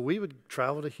quality. And so we would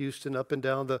travel to Houston, up and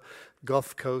down the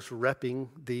Gulf Coast, repping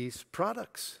these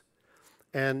products.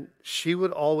 And she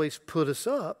would always put us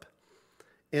up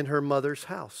in her mother's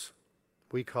house.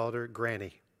 We called her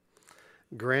Granny.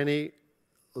 Granny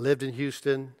lived in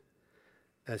Houston,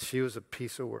 and she was a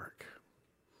piece of work.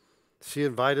 She'd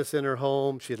invite us in her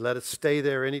home. She'd let us stay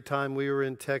there anytime we were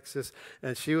in Texas,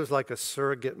 and she was like a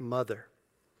surrogate mother.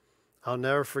 I'll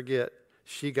never forget,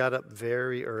 she got up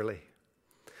very early.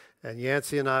 And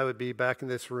Yancey and I would be back in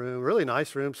this room, really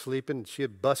nice room, sleeping, and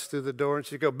she'd bust through the door, and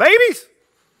she'd go, babies,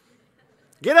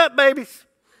 get up, babies.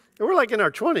 And we're like in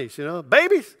our 20s, you know,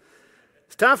 babies,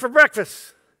 it's time for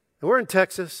breakfast. And we're in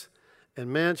Texas, and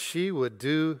man, she would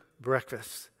do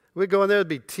breakfast. We'd go in there, there'd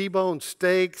be T-bone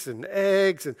steaks and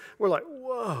eggs, and we're like,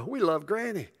 whoa, we love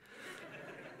Granny.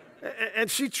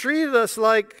 And she treated us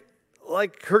like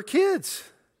her kids.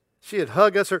 She'd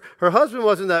hug us. Her husband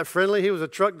wasn't that friendly. He was a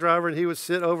truck driver, and he would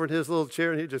sit over in his little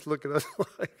chair, and he'd just look at us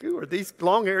like, who are these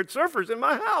long-haired surfers in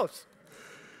my house?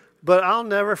 But I'll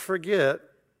never forget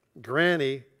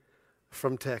Granny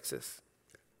from Texas.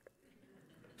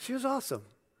 She was awesome.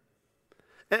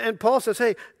 And Paul says,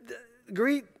 hey,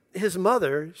 greet his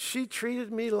mother. She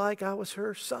treated me like I was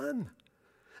her son.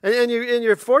 And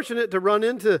you're fortunate to run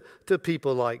into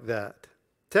people like that.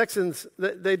 Texans,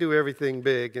 they do everything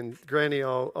big, and Granny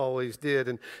always did.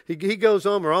 And he goes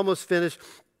on, we're almost finished.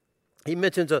 He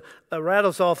mentions,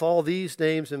 rattles off all these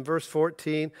names in verse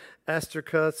 14,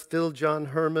 Astercus,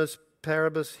 Philjon, Hermas,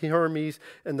 Paribus, Hermes,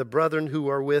 and the brethren who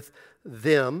are with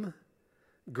them.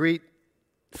 Greet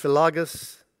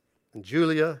Philagus and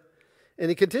Julia. And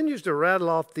he continues to rattle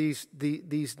off these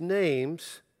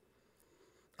names,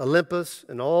 Olympus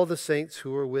and all the saints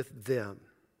who are with them.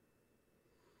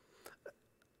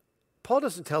 Paul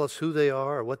doesn't tell us who they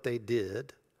are or what they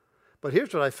did, but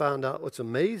here's what I found out what's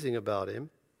amazing about him.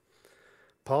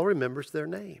 Paul remembers their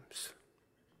names.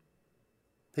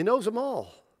 He knows them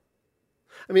all.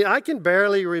 I mean, I can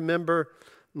barely remember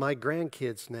my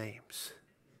grandkids' names.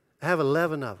 I have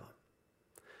 11 of them.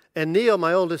 And Neil,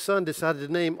 my oldest son, decided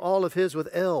to name all of his with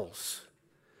L's.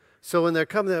 So when they're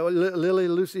coming there, Lily,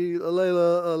 Lucy,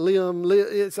 Layla, Liam,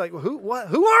 it's like, who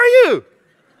are you?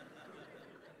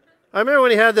 I remember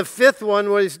when he had the fifth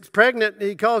one, when he's pregnant,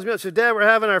 he calls me up and said, Dad, we're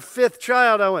having our fifth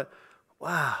child. I went,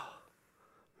 wow,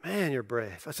 man, you're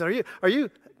brave. I said, are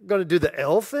you going to do the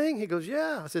L thing? He goes,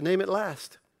 yeah. I said, name it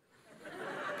last.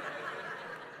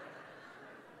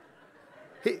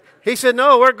 He said,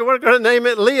 no, we're going to name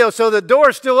it Leo, so the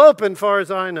door's still open, far as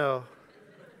I know.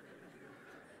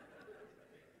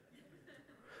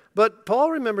 But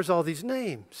Paul remembers all these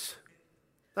names.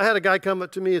 I had a guy come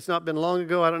up to me, it's not been long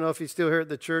ago, I don't know if he's still here at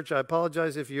the church, I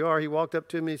apologize if you are. He walked up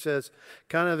to me, he says,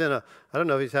 kind of I don't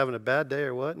know if he's having a bad day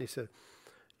or what, and he said,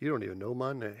 you don't even know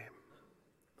my name.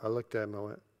 I looked at him, I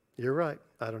went, you're right,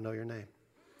 I don't know your name.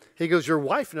 He goes, your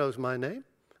wife knows my name.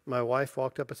 My wife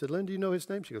walked up, I said, Lynn, do you know his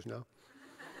name? She goes, no.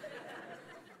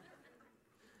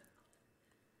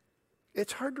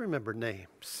 It's hard to remember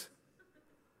names.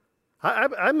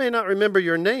 I may not remember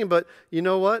your name, but you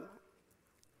know what?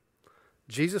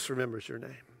 Jesus remembers your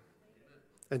name.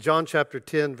 And John chapter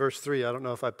 10, verse 3, I don't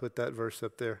know if I put that verse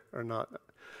up there or not.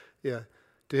 Yeah.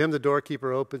 To him the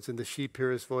doorkeeper opens and the sheep hear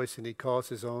his voice and he calls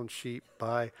his own sheep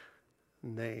by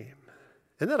name.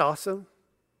 Isn't that awesome?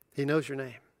 He knows your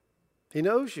name. He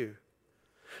knows you.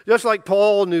 Just like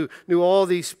Paul knew all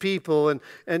these people. And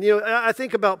I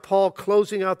think about Paul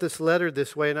closing out this letter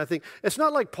this way, and I think it's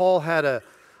not like Paul had a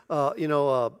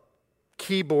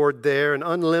keyboard there, an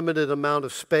unlimited amount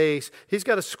of space. He's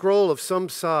got a scroll of some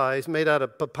size made out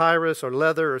of papyrus or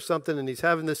leather or something, and he's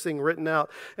having this thing written out.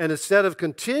 And instead of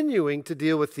continuing to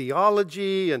deal with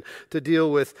theology and to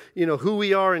deal with, who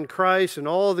we are in Christ and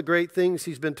all the great things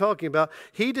he's been talking about,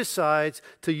 he decides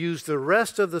to use the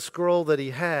rest of the scroll that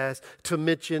he has to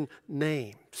mention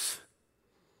names.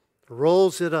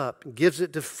 Rolls it up and gives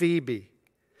it to Phoebe.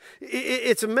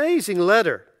 It's an amazing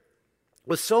letter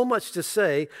with so much to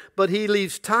say, but he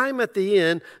leaves time at the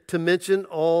end to mention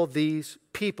all these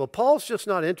people. Paul's just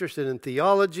not interested in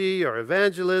theology or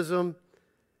evangelism.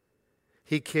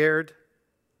 He cared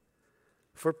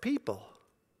for people.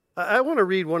 I want to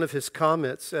read one of his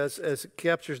comments as it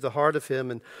captures the heart of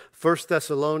him in 1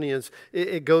 Thessalonians.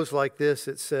 It goes like this.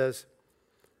 It says,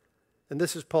 and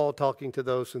this is Paul talking to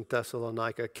those in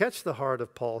Thessalonica. Catch the heart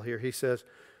of Paul here. He says,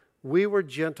 "We were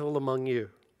gentle among you,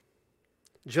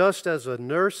 just as a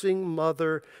nursing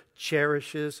mother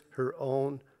cherishes her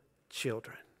own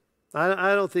children."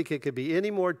 I don't think it could be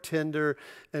any more tender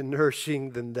and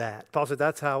nourishing than that. Paul said,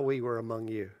 that's how we were among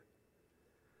you.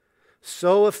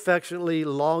 So affectionately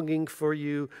longing for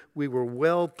you, we were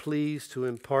well pleased to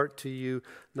impart to you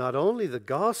not only the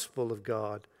gospel of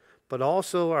God, but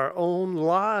also our own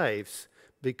lives,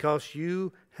 because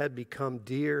you had become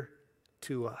dear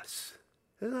to us.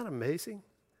 Isn't that amazing?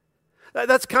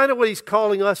 That's kind of what he's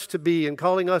calling us to be and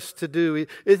calling us to do.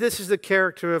 This is the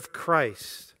character of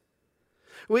Christ.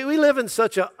 We live in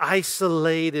such an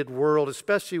isolated world,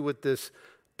 especially with this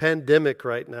pandemic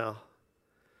right now.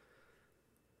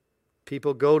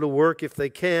 People go to work if they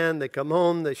can. They come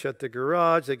home, they shut the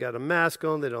garage, they got a mask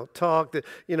on, they don't talk.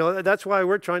 That's why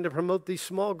we're trying to promote these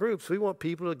small groups. We want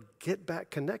people to get back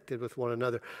connected with one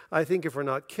another. I think if we're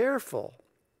not careful,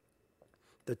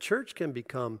 the church can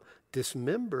become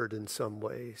dismembered in some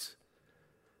ways.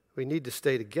 We need to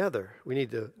stay together. We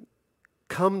need to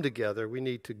come together. We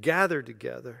need to gather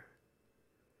together.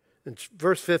 In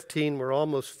verse 15, we're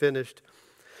almost finished.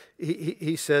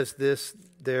 He says this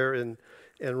there in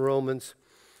Romans,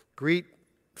 "Greet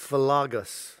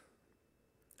Philagus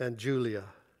and Julia."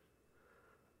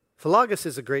 Philagus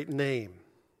is a great name.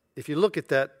 If you look at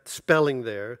that spelling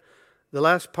there, the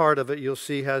last part of it you'll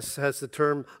see has the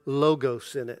term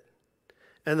logos in it.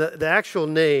 And the actual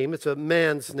name, it's a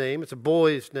man's name, it's a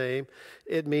boy's name.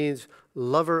 It means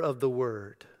lover of the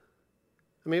word.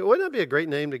 I mean, wouldn't that be a great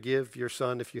name to give your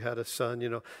son if you had a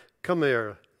son? Come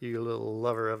here, you little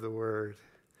lover of the word.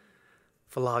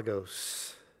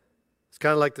 Philagos. It's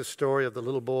kind of like the story of the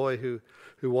little boy who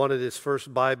wanted his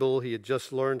first Bible. He had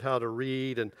just learned how to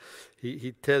read, and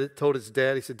he told his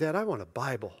dad, he said, "Dad, I want a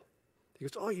Bible." He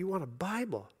goes, "Oh, you want a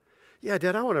Bible?" "Yeah,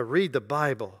 Dad, I want to read the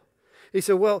Bible." He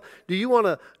said, "Well, do you want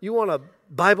a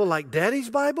Bible like Daddy's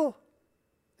Bible?"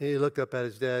 And he looked up at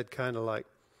his dad kind of like,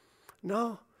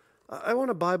 "No, I want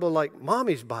a Bible like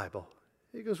Mommy's Bible."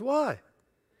 He goes, "Why?"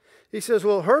 He says,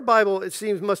 "Well, her Bible, it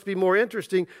seems, must be more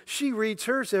interesting. She reads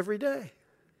hers every day.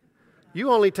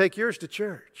 You only take yours to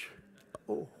church."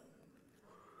 Oh,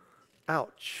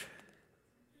 ouch.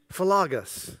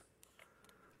 Philagus,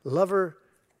 lover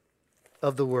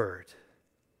of the word.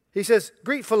 He says,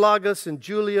 "Greet Philagus and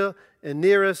Julia and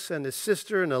Nereus and his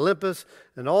sister and Olympus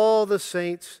and all the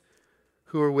saints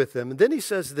who are with them." And then he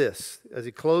says this as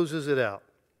he closes it out.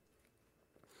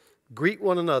 "Greet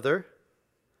one another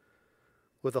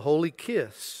with a holy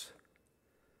kiss.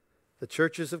 The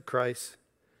churches of Christ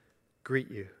greet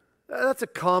you." That's a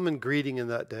common greeting in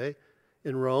that day.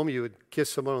 In Rome, you would kiss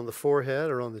someone on the forehead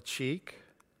or on the cheek.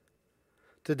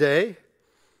 Today,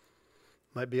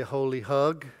 might be a holy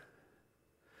hug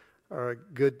or a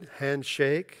good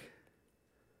handshake.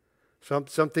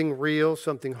 Something real,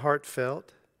 something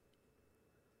heartfelt.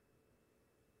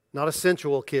 Not a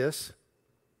sensual kiss.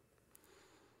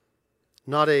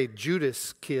 Not a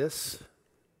Judas kiss.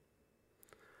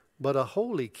 But a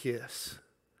holy kiss.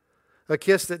 A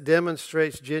kiss that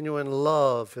demonstrates genuine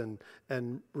love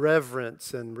and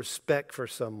reverence and respect for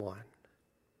someone.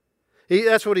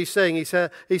 That's what he's saying.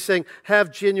 He's saying,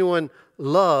 have genuine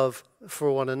love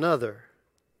for one another.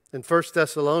 In 1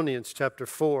 Thessalonians chapter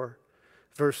 4,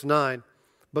 verse 9,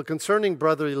 "But concerning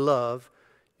brotherly love,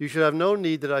 you should have no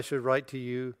need that I should write to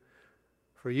you,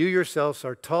 for you yourselves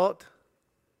are taught."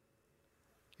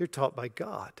 You're taught by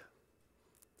God.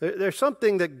 There's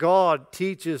something that God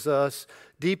teaches us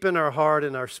deep in our heart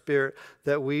and our spirit,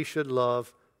 that we should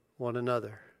love one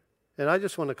another. And I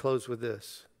just want to close with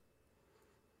this.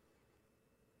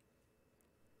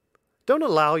 Don't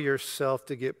allow yourself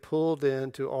to get pulled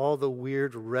into all the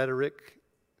weird rhetoric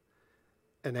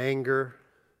and anger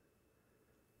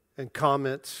and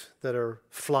comments that are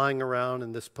flying around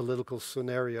in this political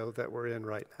scenario that we're in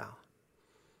right now.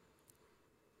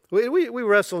 We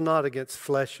wrestle not against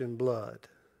flesh and blood.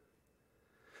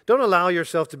 Don't allow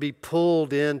yourself to be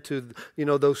pulled into,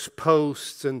 those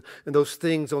posts and those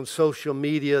things on social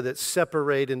media that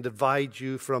separate and divide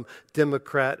you from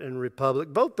Democrat and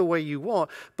Republican, both the way you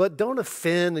want, but don't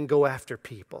offend and go after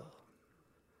people.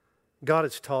 God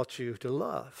has taught you to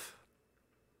love.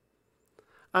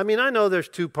 I know there's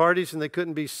two parties and they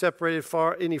couldn't be separated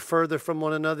any further from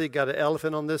one another. You got an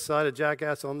elephant on this side, a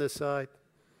jackass on this side.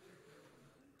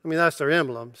 That's their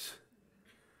emblems.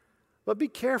 But be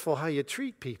careful how you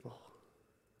treat people.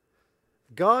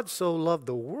 God so loved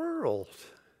the world.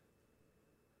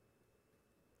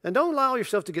 And don't allow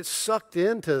yourself to get sucked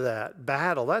into that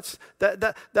battle. That's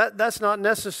not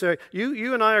necessary.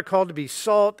 You and I are called to be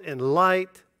salt and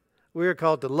light. We are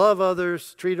called to love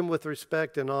others, treat them with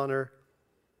respect and honor.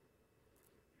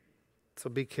 So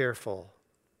be careful.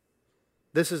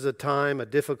 This is a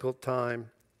difficult time.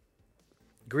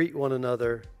 Greet one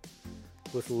another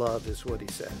with love is what he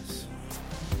says.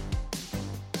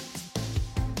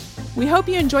 We hope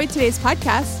you enjoyed today's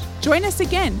podcast. Join us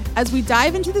again as we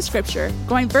dive into the scripture,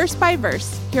 going verse by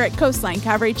verse here at Coastline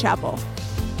Calvary Chapel.